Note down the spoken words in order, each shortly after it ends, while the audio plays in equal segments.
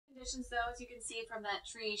conditions, though, as you can see from that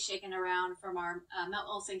tree shaking around from our Mount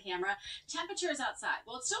Olson camera. Temperatures outside.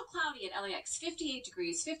 Well, it's still cloudy at LAX, 58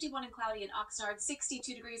 degrees, 51 and cloudy in Oxnard,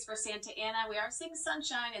 62 degrees for Santa Ana. We are seeing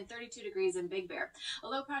sunshine and 32 degrees in Big Bear. A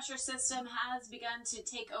low pressure system has begun to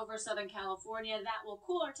take over Southern California. That will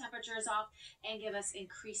cool our temperatures off and give us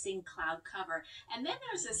increasing cloud cover. And then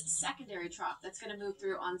there's this secondary trough that's going to move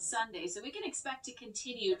through on Sunday. So we can expect to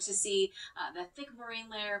continue to see the thick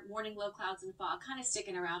marine layer, morning low clouds and fog kind of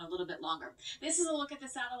sticking around a little bit longer. This is a look at the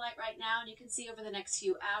satellite right now, and you can see over the next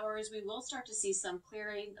few hours we will start to see some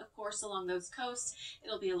clearing, of course, along those coasts.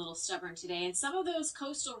 It'll be a little stubborn today. And some of those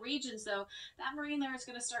coastal regions, though, that marine layer is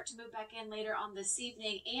going to start to move back in later on this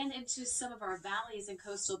evening and into some of our valleys and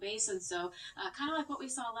coastal basins. So kind of like what we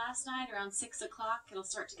saw last night around 6 o'clock, it'll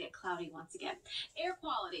start to get cloudy once again. Air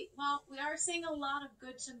quality. Well, we are seeing a lot of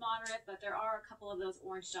good to moderate, but there are a couple of those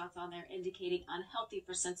orange dots on there indicating unhealthy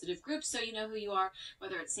for sensitive groups, so you know who you are,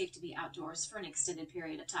 whether it's safe to be outdoors for an extended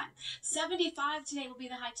period of time. 75 today will be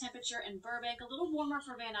the high temperature in Burbank, a little warmer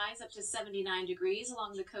for Van Nuys, up to 79 degrees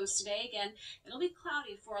along the coast today. Again, it'll be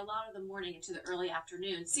cloudy for a lot of the morning into the early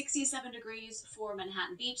afternoon. 67 degrees for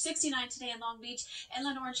Manhattan Beach, 69 today in Long Beach.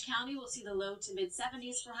 Inland Orange County will see the low to mid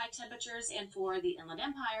 70s for high temperatures, and for the Inland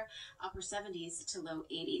Empire, upper 70s to low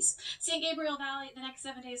 80s. San Gabriel Valley, the next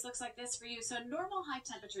 7 days looks like this for you. So normal high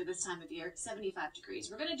temperature this time of year, 75 degrees.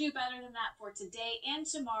 We're going to do better than that for today and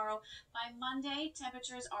tomorrow. By Monday,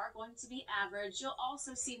 temperatures are going to be average. You'll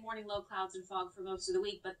also see morning low clouds and fog for most of the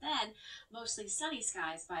week, but then mostly sunny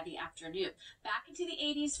skies by the afternoon. Back into the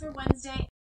 80s for Wednesday.